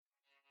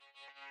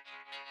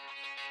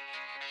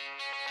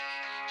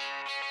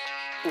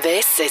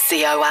This is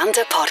the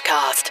Oanda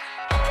Podcast.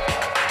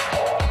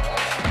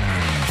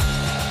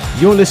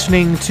 You're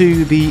listening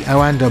to the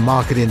Oanda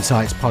Market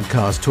Insights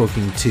Podcast,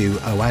 talking to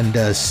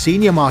Oanda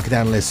senior market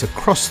analysts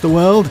across the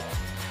world.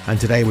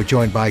 And today we're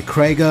joined by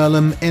Craig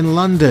Erlam in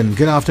London.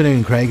 Good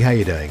afternoon, Craig. How are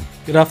you doing?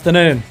 Good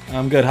afternoon.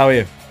 I'm good. How are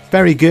you?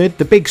 Very good.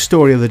 The big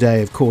story of the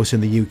day, of course,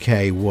 in the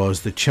UK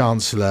was the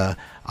Chancellor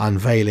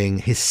unveiling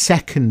his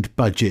second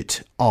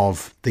budget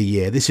of the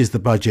year. This is the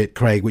budget,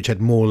 Craig, which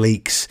had more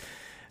leaks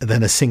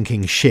than a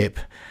sinking ship.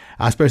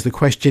 I suppose the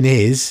question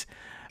is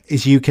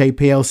UK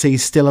PLC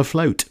still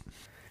afloat?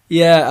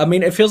 Yeah, I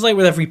mean, it feels like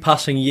with every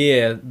passing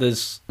year,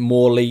 there's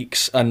more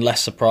leaks and less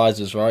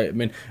surprises, right? I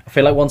mean, I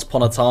feel like once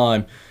upon a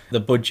time, the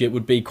budget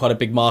would be quite a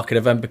big market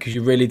event because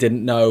you really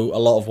didn't know a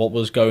lot of what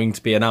was going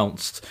to be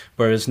announced.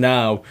 Whereas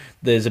now,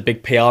 there's a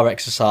big PR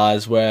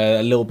exercise where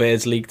a little bit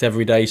is leaked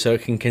every day so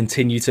it can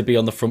continue to be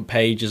on the front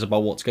pages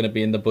about what's going to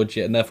be in the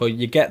budget. And therefore,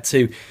 you get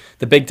to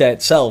the big day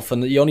itself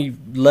and you only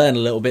learn a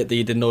little bit that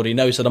you didn't already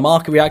know. So the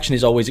market reaction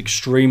is always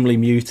extremely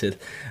muted.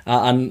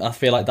 And I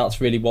feel like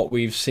that's really what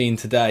we've seen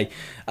today.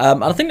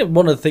 And I think that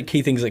one of the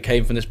key things that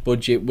came from this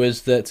budget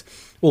was that,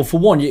 well, for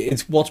one,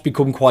 it's what's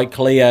become quite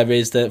clear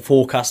is that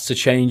forecasts are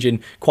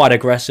changing quite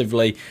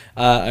aggressively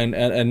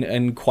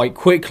and quite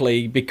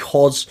quickly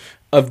because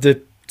of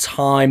the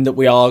time that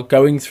we are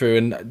going through.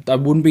 And I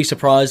wouldn't be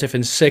surprised if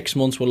in 6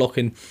 months we're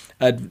looking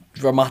at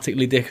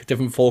dramatically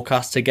different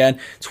forecasts again,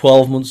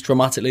 12 months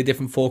dramatically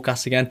different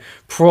forecasts again.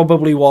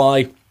 Probably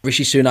why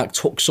Rishi Sunak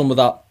took some of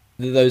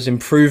those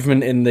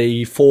improvement in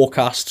the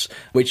forecasts,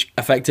 which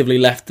effectively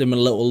left them a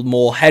little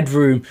more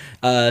headroom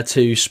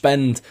to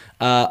spend,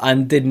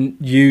 and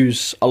didn't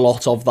use a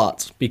lot of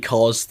that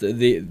because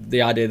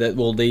the idea that,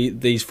 well,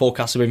 these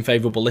forecasts have been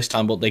favourable this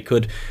time, but they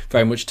could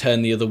very much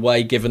turn the other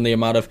way given the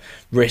amount of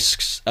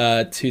risks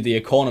to the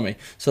economy.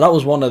 So that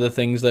was one of the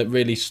things that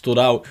really stood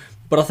out.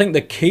 But I think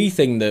the key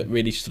thing that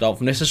really stood out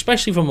from this,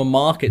 especially from a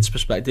market's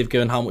perspective,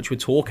 given how much we're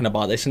talking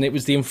about this, and it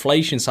was the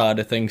inflation side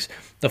of things,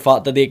 the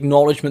fact that the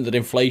acknowledgement that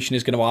inflation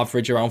is going to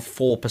average around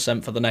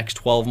 4% for the next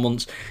 12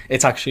 months,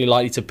 it's actually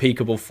likely to peak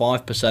above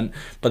 5%,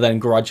 but then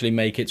gradually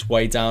make its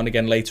way down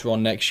again later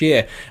on next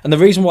year. And the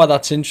reason why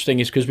that's interesting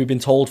is because we've been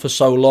told for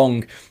so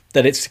long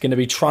that it's going to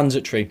be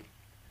transitory.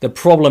 The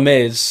problem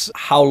is,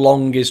 how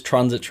long is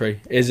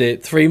transitory? Is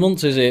it 3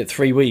 months? Is it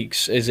 3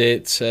 weeks? Is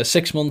it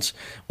 6 months?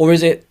 Or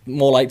is it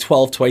more like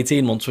 12 to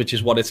 18 months, which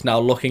is what it's now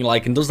looking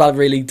like? And does that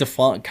really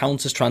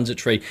count as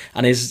transitory?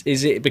 And is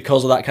it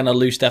because of that kind of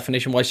loose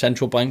definition why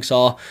central banks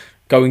are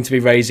going to be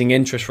raising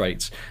interest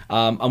rates?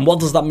 And what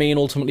does that mean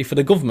ultimately for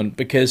the government?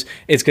 Because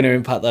it's going to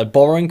impact their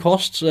borrowing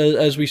costs,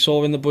 as we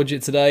saw in the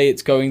budget today.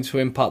 It's going to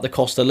impact the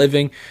cost of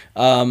living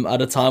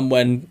at a time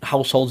when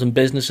households and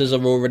businesses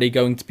are already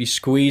going to be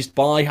squeezed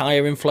by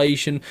higher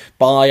inflation,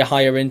 by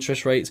higher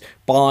interest rates,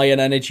 by an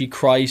energy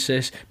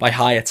crisis, by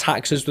higher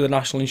taxes with the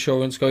national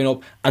insurance going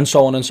up, and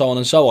so on and so on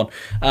and so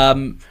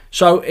on.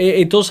 So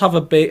it does have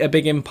a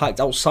big impact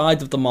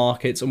outside of the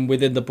markets and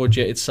within the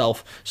budget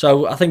itself.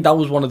 So I think that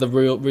was one of the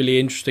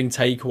really interesting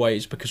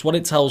takeaways, because what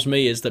it tells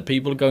me is that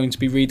people are going to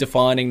be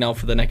redefining now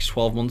for the next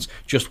 12 months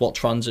just what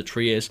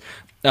transitory is.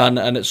 And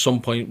at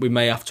some point we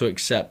may have to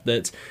accept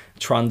that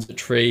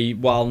transitory,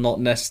 while not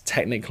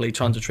technically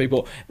transitory,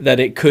 but that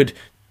it could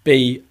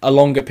be a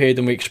longer period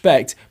than we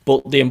expect.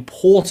 But the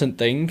important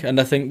thing, and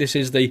I think this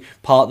is the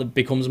part that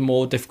becomes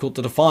more difficult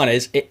to define,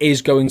 is it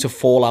is going to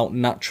fall out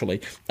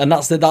naturally. And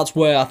that's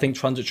where I think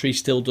transitory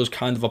still does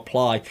kind of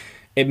apply.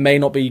 It may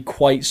not be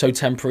quite so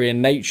temporary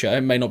in nature,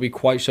 it may not be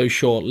quite so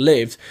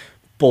short-lived,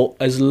 but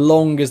as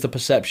long as the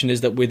perception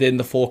is that within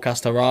the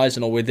forecast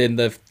horizon or within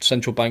the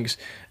central bank's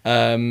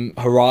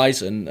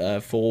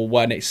horizon for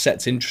when it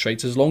sets interest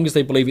rates, as long as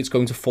they believe it's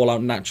going to fall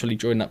out naturally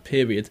during that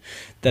period,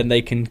 then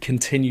they can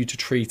continue to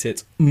treat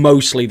it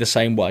mostly the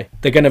same way.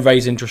 They're going to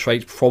raise interest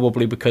rates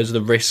probably because of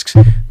the risks.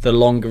 The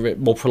longer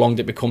more prolonged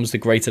it becomes, the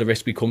greater the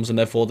risk becomes, and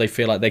therefore they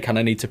feel like they kind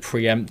of need to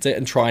preempt it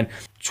and try and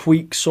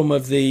tweak some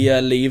of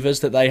the levers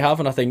that they have.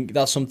 And I think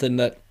that's something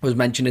that was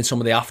mentioned in some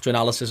of the after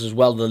analysis as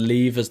well, the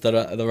levers that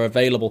are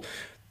available.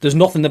 There's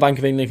nothing the Bank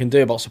of England can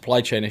do about supply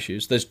chain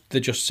issues.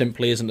 There just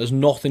simply isn't. There's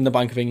nothing the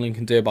Bank of England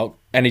can do about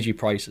energy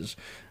prices.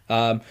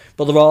 But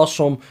there are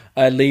some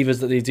levers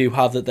that they do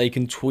have that they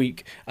can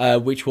tweak,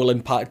 which will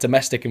impact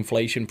domestic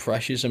inflation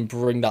pressures and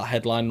bring that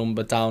headline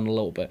number down a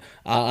little bit.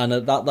 And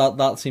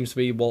that seems to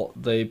be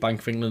what the Bank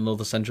of England and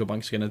other central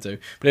banks are going to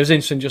do. But it was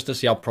interesting just to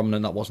see how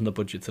prominent that was in the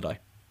budget today.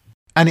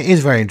 And it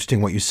is very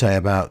interesting what you say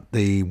about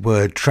the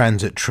word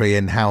transitory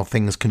and how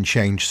things can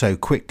change so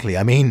quickly.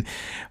 I mean,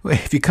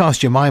 if you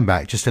cast your mind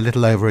back just a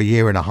little over a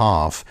year and a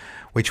half,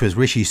 which was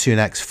Rishi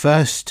Sunak's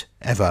first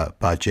ever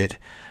budget,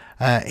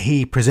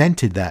 he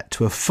presented that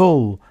to a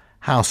full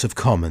House of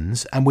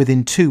Commons, and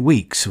within 2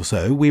 weeks or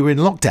so, we were in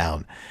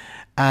lockdown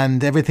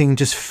and everything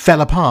just fell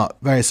apart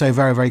very,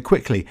 very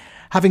quickly.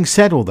 Having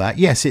said all that,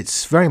 yes,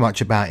 it's very much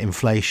about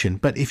inflation.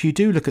 But if you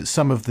do look at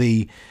some of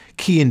the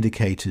key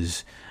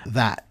indicators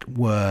that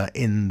were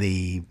in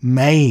the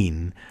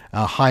main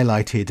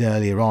highlighted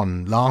earlier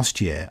on last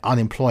year,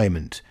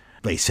 unemployment,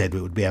 They said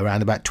it would be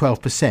around about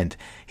 12%.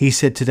 He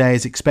said today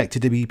is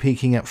expected to be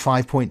peaking at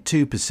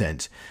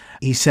 5.2%.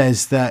 He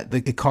says that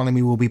the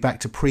economy will be back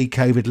to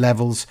pre-COVID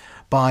levels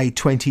by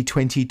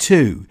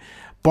 2022.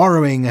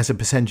 Borrowing as a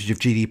percentage of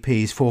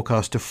GDP is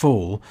forecast to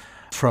fall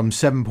from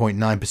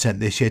 7.9%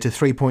 this year to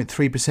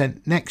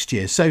 3.3% next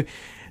year. So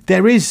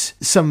there is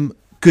some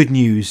good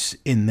news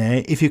in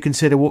there if you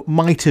consider what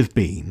might have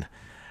been.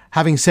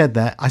 Having said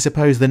that, I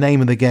suppose the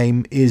name of the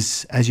game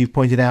is, as you've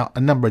pointed out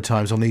a number of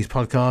times on these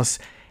podcasts,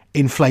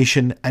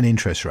 inflation and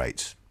interest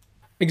rates.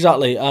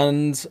 Exactly,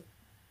 and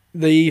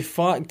the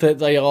fact that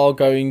they are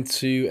going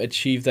to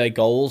achieve their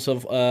goals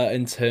of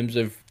in terms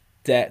of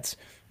debt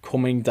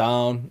coming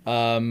down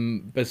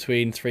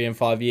between 3 and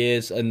 5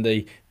 years, and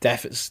the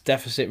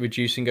deficit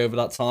reducing over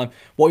that time.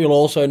 What you'll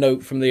also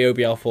note from the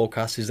OBR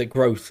forecast is that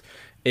growth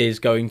is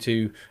going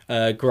to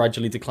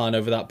gradually decline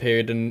over that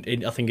period,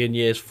 and I think in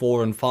years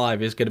 4 and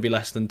 5 is going to be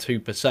less than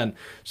 2%.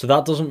 So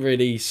that doesn't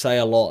really say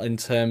a lot in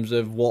terms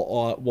of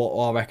what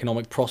our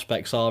economic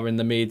prospects are in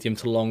the medium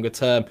to longer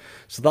term.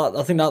 So that,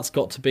 I think that's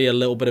got to be a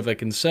little bit of a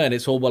concern.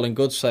 It's all well and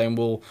good saying,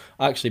 well,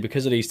 actually,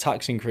 because of these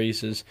tax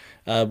increases,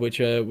 which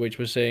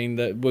we're saying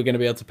that we're going to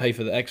be able to pay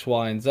for the X,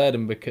 Y, and Z,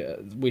 and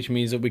which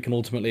means that we can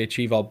ultimately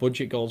achieve our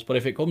budget goals. But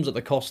if it comes at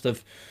the cost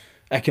of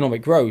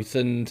economic growth,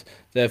 and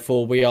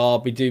therefore we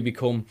do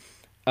become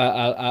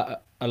a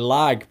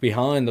lag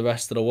behind the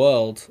rest of the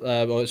world,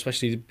 or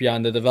especially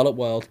behind the developed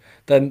world,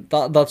 then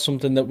that's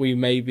something that we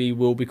maybe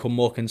will become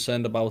more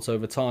concerned about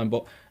over time.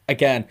 But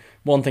again,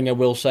 one thing I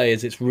will say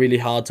is it's really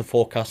hard to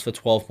forecast for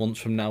 12 months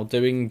from now.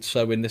 Doing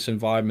so in this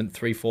environment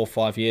 3, 4,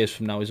 5 years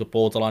from now is a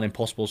borderline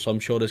impossible. So I'm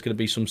sure there's going to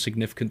be some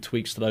significant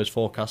tweaks to those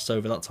forecasts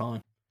over that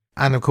time.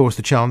 And of course,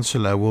 the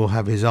Chancellor will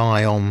have his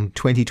eye on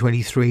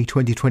 2023,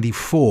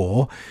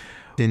 2024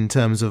 in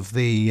terms of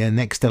the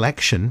next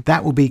election.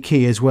 That will be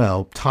key as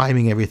well,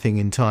 timing everything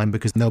in time,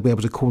 because they'll be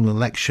able to call an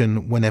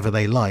election whenever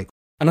they like.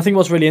 And I think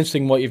what's really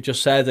interesting, what you've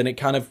just said, and it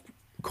kind of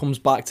comes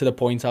back to the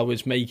point I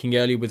was making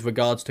earlier with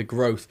regards to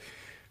growth.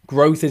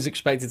 Growth is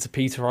expected to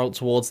peter out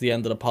towards the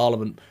end of the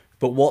Parliament.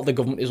 But what the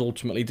government is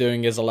ultimately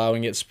doing is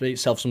allowing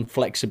itself some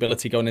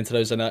flexibility going into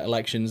those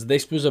elections.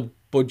 This was a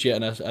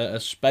budget and a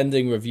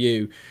spending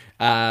review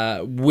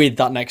with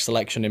that next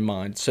election in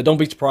mind. So don't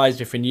be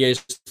surprised if in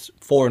years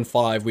 4 and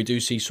 5 we do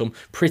see some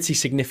pretty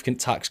significant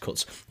tax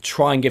cuts.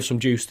 Try and give some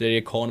juice to the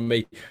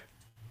economy.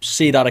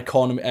 See that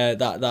economy,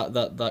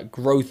 that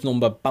growth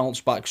number bounce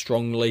back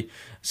strongly.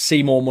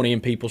 See more money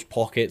in people's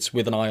pockets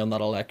with an eye on that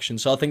election.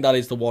 So I think that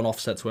is the one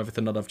offset to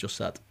everything that I've just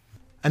said.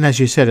 And as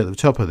you said at the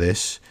top of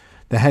this,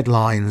 the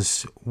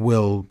headlines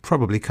will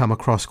probably come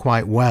across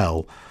quite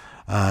well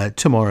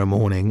tomorrow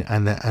morning,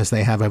 and as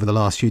they have over the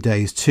last few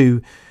days, to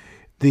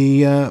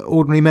the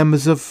ordinary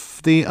members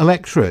of the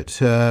electorate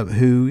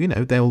who,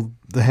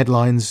 the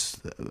headlines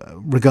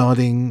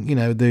regarding,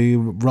 the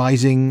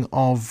rising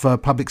of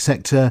public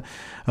sector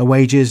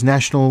wages,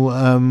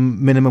 national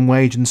minimum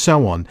wage and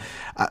so on.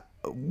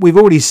 We've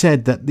already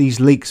said that these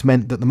leaks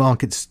meant that the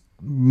markets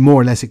more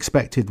or less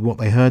expected what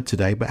they heard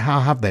today, but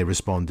how have they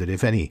responded,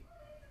 if any?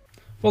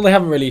 Well, they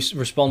haven't really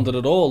responded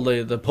at all.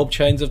 The pub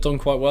chains have done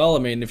quite well. I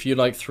mean, if you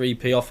like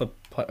 3p off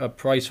a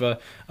price for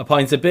a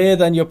pint of beer,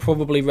 then you're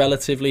probably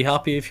relatively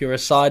happy. If you're a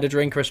cider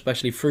drinker,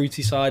 especially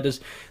fruity ciders,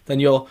 then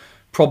you're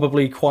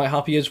probably quite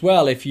happy as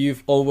well. If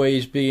you've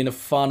always been a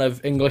fan of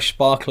English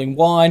sparkling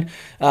wine,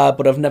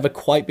 but have never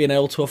quite been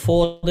able to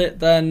afford it,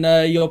 then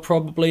you're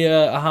probably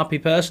a happy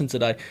person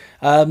today.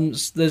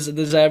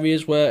 There's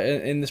areas where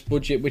in this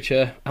budget which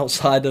are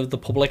outside of the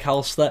public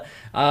house that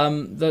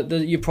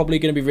you're probably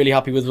going to be really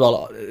happy with.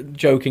 Well,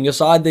 joking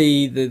aside,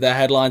 the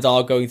headlines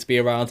are going to be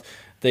around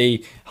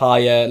the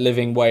higher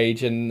living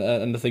wage and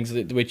the things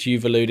which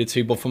you've alluded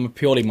to, but from a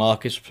purely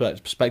market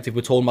perspective,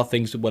 we're talking about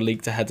things that were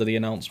leaked ahead of the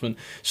announcement.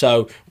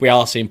 So we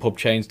are seeing pub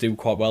chains do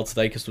quite well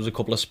today, because there was a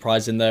couple of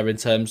surprises in there in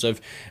terms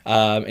of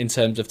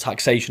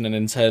taxation and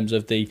in terms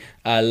of the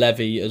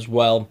levy as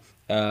well.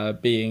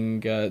 Being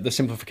the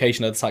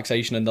simplification of the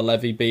taxation and the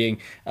levy being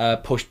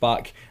pushed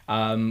back,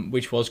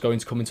 which was going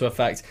to come into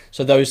effect.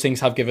 So those things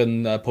have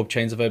given pub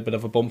chains a bit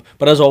of a bump.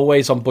 But as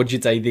always on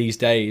budget day these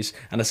days,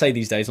 and I say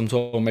these days, I'm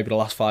talking maybe the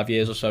last 5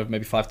 years or so,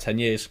 maybe 5 to 10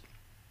 years,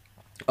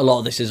 a lot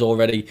of this is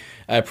already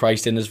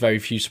priced in. There's very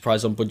few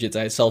surprises on budget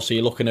day itself. So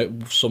you're looking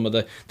at some of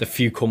the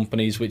few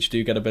companies which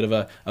do get a bit of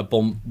a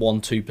bump,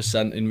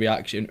 1-2% in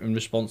reaction in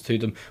response to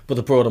them. But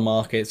the broader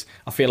markets,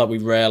 I feel like we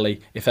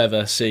rarely, if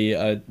ever, see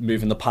a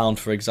move in the pound,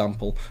 for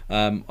example,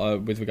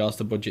 with regards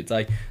to budget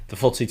day. The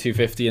FTSE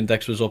 250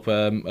 index was up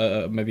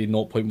maybe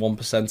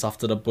 0.1%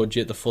 after the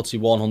budget. The FTSE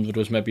 100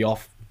 was maybe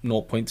off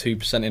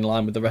 0.2% in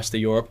line with the rest of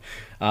Europe,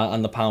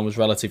 and the pound was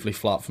relatively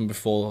flat from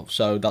before.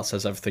 So that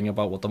says everything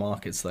about what the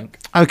markets think.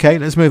 Okay,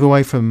 let's move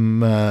away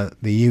from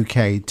the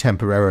UK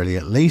temporarily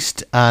at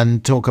least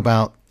and talk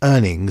about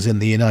earnings in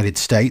the United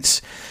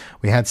States.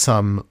 We had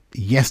some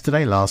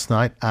yesterday, last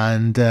night,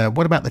 and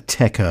what about the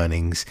tech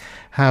earnings?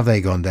 How have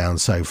they gone down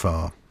so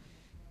far?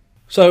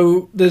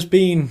 So there's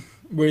been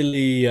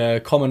really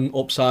common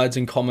upsides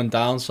and common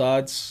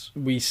downsides.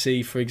 We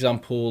see, for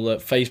example, that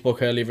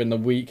Facebook earlier in the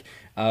week,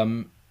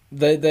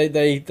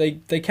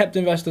 they kept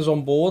investors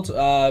on board.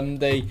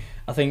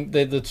 I think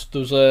there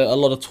was a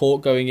lot of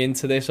talk going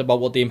into this about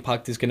what the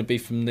impact is going to be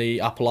from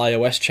the Apple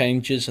iOS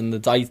changes and the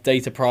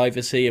data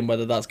privacy, and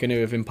whether that's going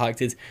to have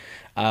impacted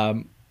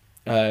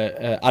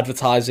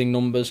advertising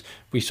numbers.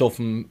 We saw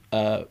from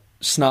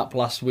Snap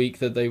last week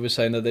that they were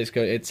saying that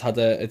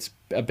it's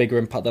a bigger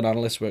impact than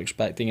analysts were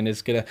expecting, and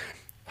it's going to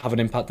have an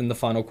impact in the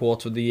final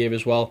quarter of the year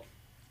as well.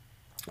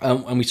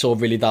 And we saw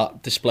really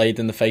that displayed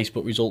in the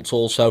Facebook results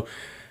also.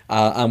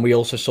 And we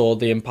also saw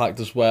the impact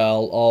as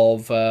well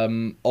of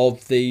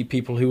the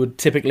people who would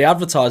typically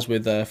advertise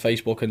with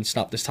Facebook and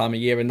Snap this time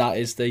of year, and that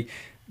is the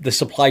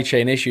supply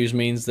chain issues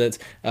means that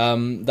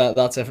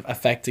that's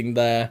affecting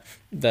their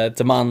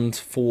demand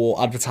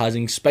for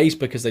advertising space,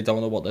 because they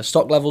don't know what their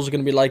stock levels are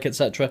going to be like,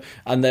 etc.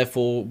 And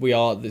therefore we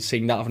are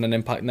seeing that having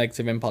an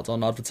negative impact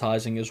on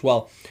advertising as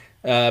well.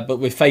 But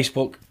with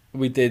Facebook,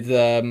 we did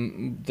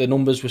the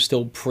numbers were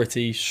still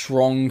pretty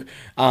strong,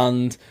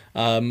 and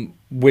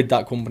with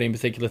that company in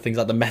particular, things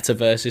like the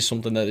metaverse is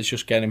something that is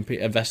just getting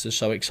investors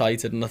so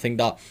excited, and I think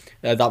that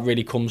that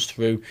really comes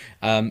through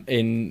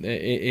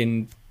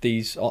in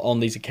on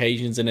these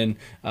occasions, and in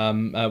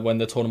when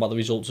they're talking about the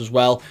results as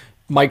well.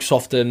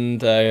 Microsoft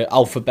and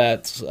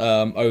Alphabet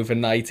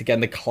overnight. Again,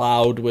 the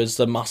cloud was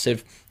the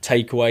massive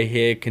takeaway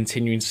here,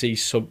 continuing to see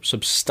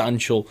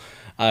substantial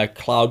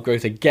cloud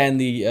growth. Again,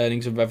 the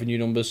earnings and revenue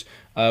numbers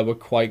were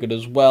quite good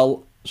as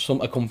well.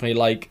 A company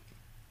like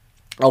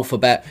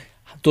Alphabet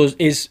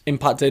is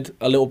impacted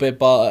a little bit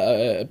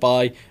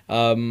by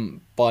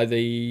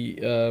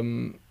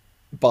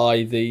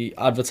the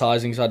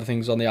advertising side of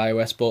things on the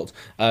iOS, but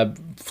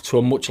to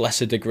a much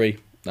lesser degree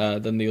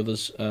than the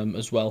others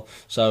as well.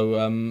 So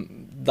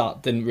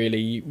that didn't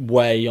really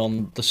weigh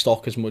on the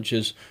stock as much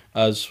as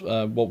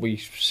what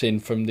we've seen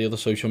from the other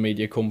social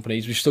media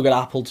companies. We've still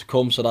got Apple to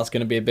come, so that's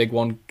going to be a big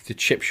one. The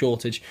chip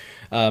shortage,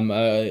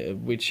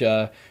 which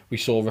we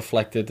saw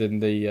reflected in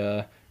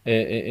the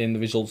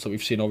results that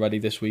we've seen already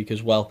this week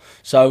as well.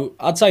 So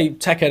I'd say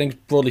tech earnings,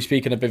 broadly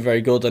speaking, have been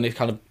very good, and it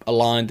kind of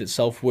aligned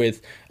itself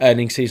with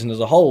earnings season as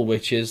a whole,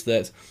 which is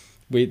that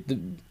the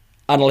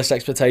analyst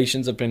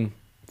expectations have been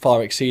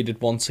far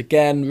exceeded once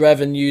again.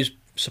 Revenues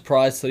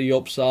surprise to the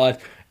upside,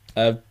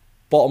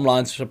 bottom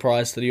line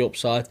surprise to the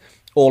upside.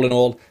 All in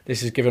all, this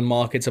has given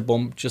markets a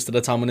bump just at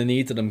a time when they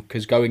needed them,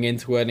 because going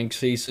into earnings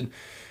season,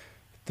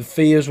 the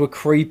fears were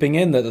creeping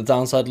in that the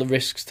downside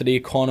risks to the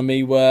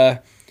economy were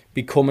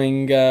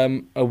becoming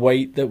a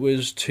weight that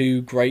was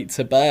too great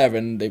to bear,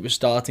 and it was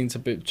starting to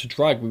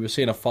drag. We were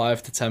seeing a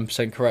 5 to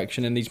 10%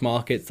 correction in these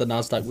markets. The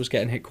Nasdaq was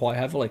getting hit quite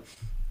heavily,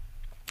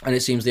 and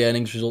it seems the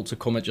earnings results have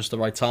come at just the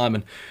right time,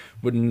 and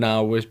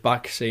we're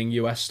back seeing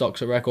US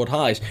stocks at record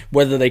highs.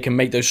 Whether they can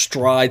make those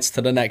strides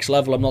to the next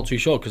level, I'm not too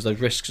sure, because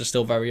those risks are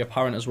still very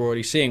apparent, as we're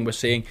already seeing. We're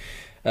seeing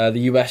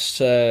the US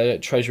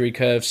Treasury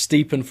curve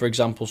steepen, for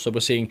example, so we're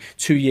seeing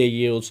 2-year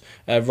yields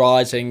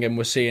rising, and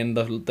we're seeing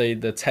the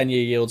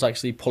 10-year yields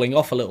actually pulling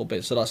off a little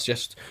bit. So that's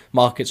just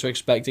markets are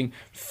expecting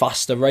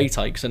faster rate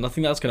hikes, and I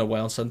think that's going to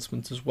weigh on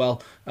sentiment as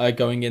well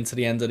going into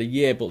the end of the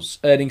year. But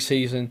earnings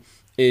season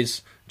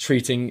is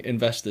treating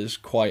investors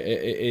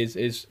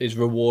is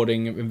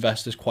rewarding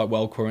investors quite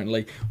well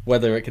currently.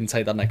 Whether it can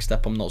take that next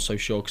step, I'm not so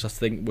sure, because I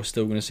think we're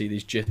still going to see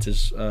these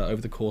jitters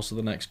over the course of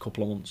the next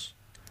couple of months.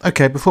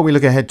 Okay, before we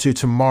look ahead to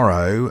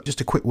tomorrow,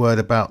 just a quick word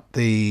about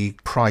the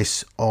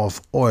price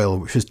of oil,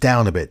 which was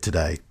down a bit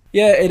today.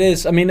 Yeah, it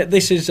is. I mean,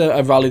 this is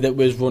a rally that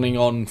was running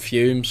on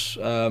fumes,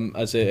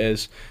 as it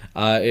is.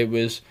 It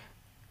was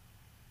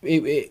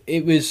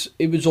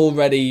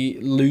already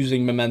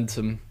losing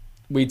momentum.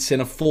 We'd seen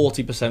a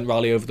 40%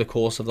 rally over the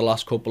course of the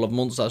last couple of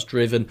months. That's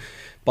driven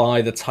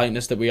by the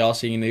tightness that we are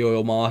seeing in the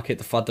oil market,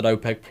 the fact that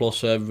OPEC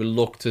Plus are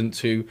reluctant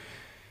to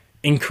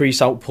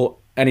increase output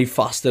any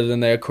faster than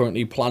they are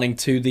currently planning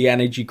to, the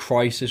energy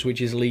crisis, which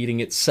is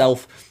leading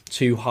itself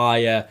to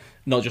higher,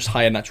 not just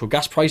higher natural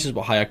gas prices,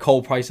 but higher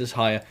coal prices,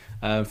 higher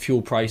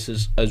fuel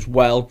prices as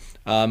well.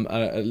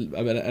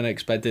 An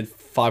expected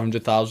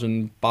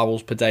 500,000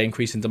 barrels per day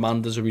increase in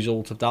demand as a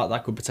result of that.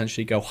 That could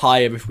potentially go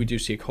higher if we do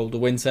see a colder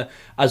winter,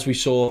 as we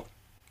saw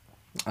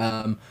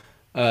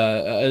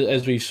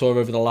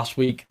over the last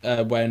week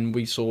when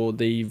we saw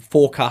the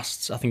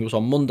forecasts. I think it was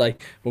on Monday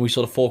when we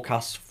saw the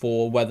forecasts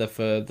for weather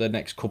for the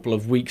next couple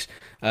of weeks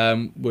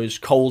was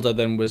colder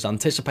than was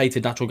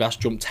anticipated. Natural gas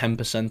jumped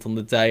 10% on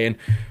the day, and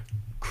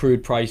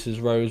crude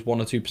prices rose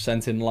 1 or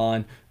 2% in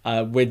line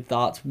with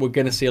that. We're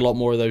going to see a lot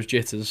more of those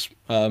jitters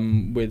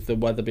with the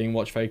weather being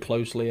watched very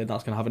closely, and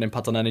that's going to have an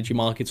impact on energy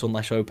markets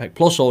unless OPEC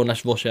Plus or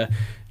unless Russia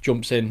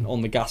jumps in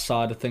on the gas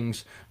side of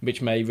things,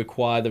 which may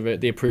require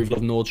the approval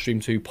of Nord Stream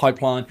 2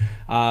 pipeline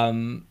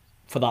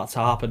for that to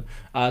happen.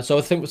 So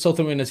I think we're still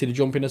going to see the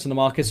jumpiness in the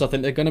markets. So I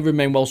think they're going to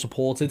remain well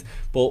supported,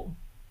 but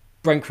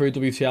Brent crude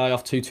WTI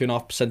off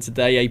 2.5%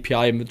 today.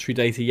 API inventory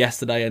data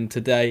yesterday and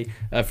today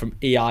from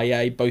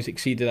EIA both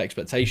exceeded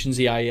expectations.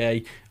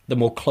 EIA The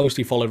more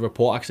closely followed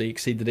report actually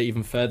exceeded it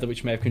even further,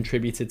 which may have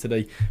contributed to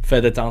the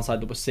further downside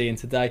that we're seeing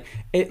today.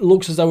 It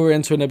looks as though we're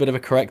entering a bit of a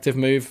corrective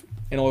move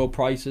in oil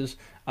prices.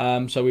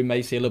 So we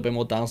may see a little bit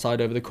more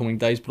downside over the coming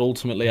days, but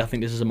ultimately I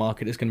think this is a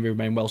market that's going to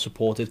remain well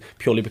supported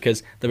purely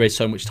because there is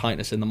so much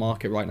tightness in the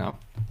market right now.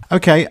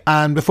 Okay,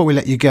 and before we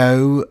let you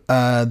go,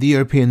 the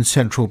European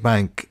Central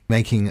Bank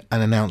making an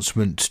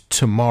announcement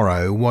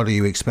tomorrow. What are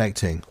you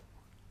expecting?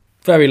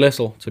 Very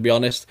little, to be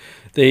honest.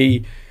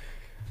 The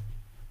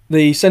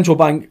central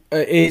bank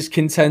is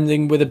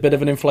contending with a bit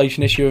of an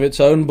inflation issue of its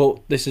own, but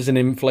this is an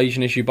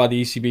inflation issue by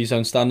the ECB's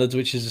own standards,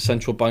 which is a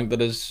central bank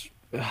that has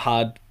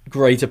had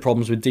greater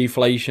problems with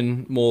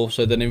deflation more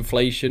so than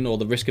inflation, or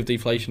the risk of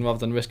deflation rather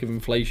than risk of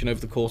inflation over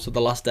the course of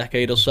the last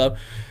decade or so.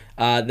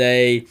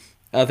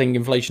 I think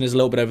inflation is a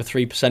little bit over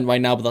 3%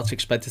 right now, but that's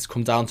expected to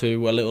come down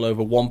to a little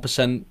over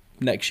 1%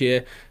 next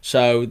year.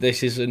 So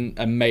this isn't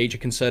a major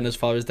concern as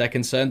far as they're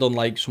concerned,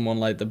 unlike someone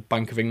like the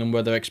Bank of England,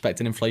 where they're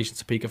expecting inflation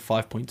to peak at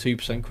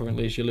 5.2%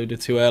 currently, as you alluded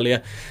to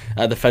earlier.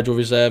 The Federal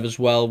Reserve as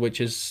well, which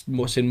is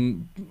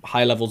seen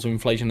high levels of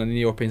inflation than the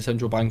European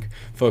Central Bank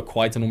for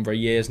quite a number of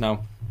years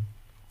now.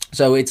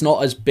 So it's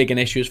not as big an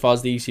issue as far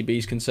as the ECB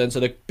is concerned. So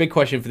the big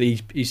question for the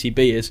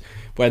ECB is,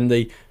 when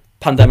the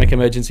Pandemic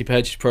Emergency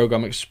Purchase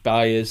Programme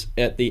expires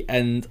at the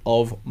end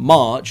of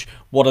March,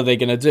 what are they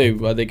going to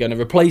do? Are they going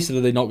to replace it, or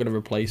are they not going to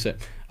replace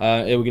it?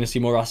 Are we going to see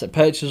more asset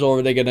purchases, or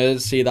are they going to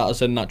see that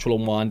as a natural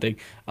unwinding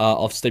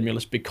of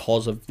stimulus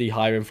because of the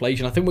higher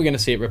inflation? I think we're going to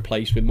see it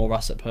replaced with more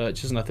asset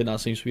purchases, and I think that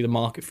seems to be the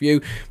market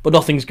view. But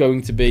nothing's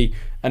going to be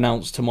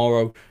announced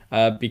tomorrow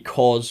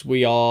because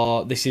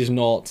this is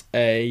not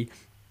a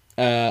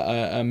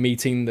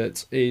meeting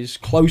that is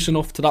close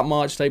enough to that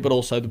March date, but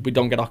also we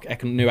don't get our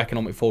new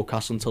economic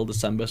forecast until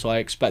December, so I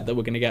expect that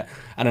we're going to get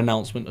an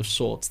announcement of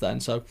sorts then.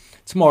 So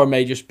tomorrow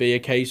may just be a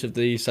case of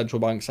the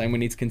central bank saying we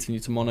need to continue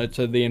to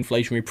monitor the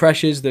inflationary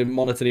pressures,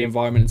 monitor the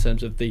environment in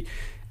terms of the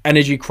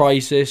energy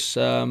crisis,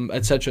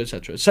 etc.,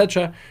 etc.,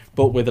 etc.,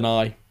 but with an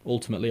eye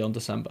ultimately on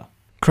December.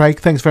 Craig,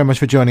 thanks very much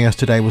for joining us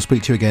today. We'll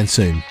speak to you again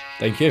soon.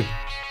 Thank you.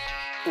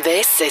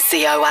 This is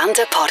the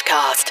Oanda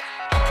Podcast.